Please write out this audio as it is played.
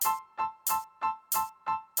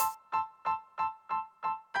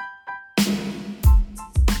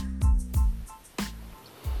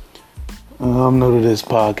I'm new to this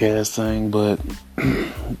podcast thing, but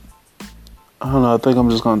I don't know. I think I'm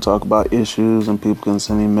just going to talk about issues and people can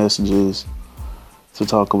send me messages to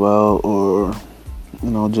talk about or,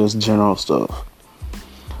 just general stuff.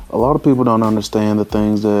 A lot of people don't understand the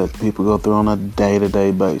things that people go through on a day-to-day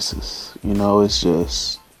basis. It's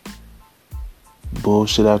just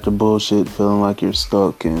bullshit after bullshit, feeling like you're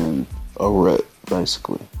stuck in a rut,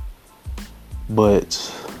 basically. But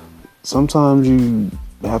sometimes you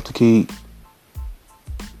have to keep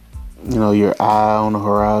your eye on the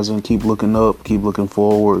horizon, keep looking up, keep looking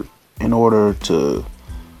forward in order to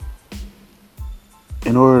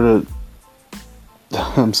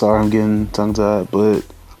I'm sorry, I'm getting tongue-tied, but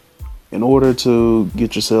in order to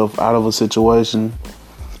get yourself out of a situation,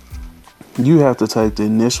 you have to take the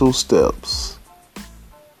initial steps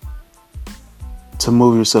to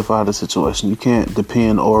move yourself out of the situation. You can't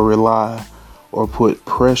depend or rely or put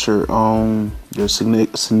pressure on your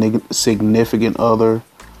significant other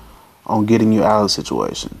on getting you out of the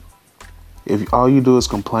situation. If all you do is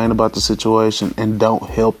complain about the situation and don't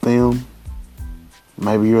help them,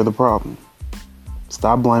 maybe you're the problem.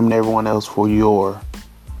 Stop blaming everyone else for your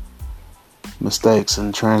mistakes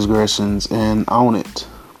and transgressions and own it.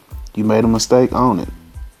 You made a mistake, own it.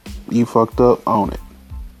 You fucked up, own it.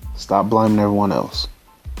 Stop blaming everyone else.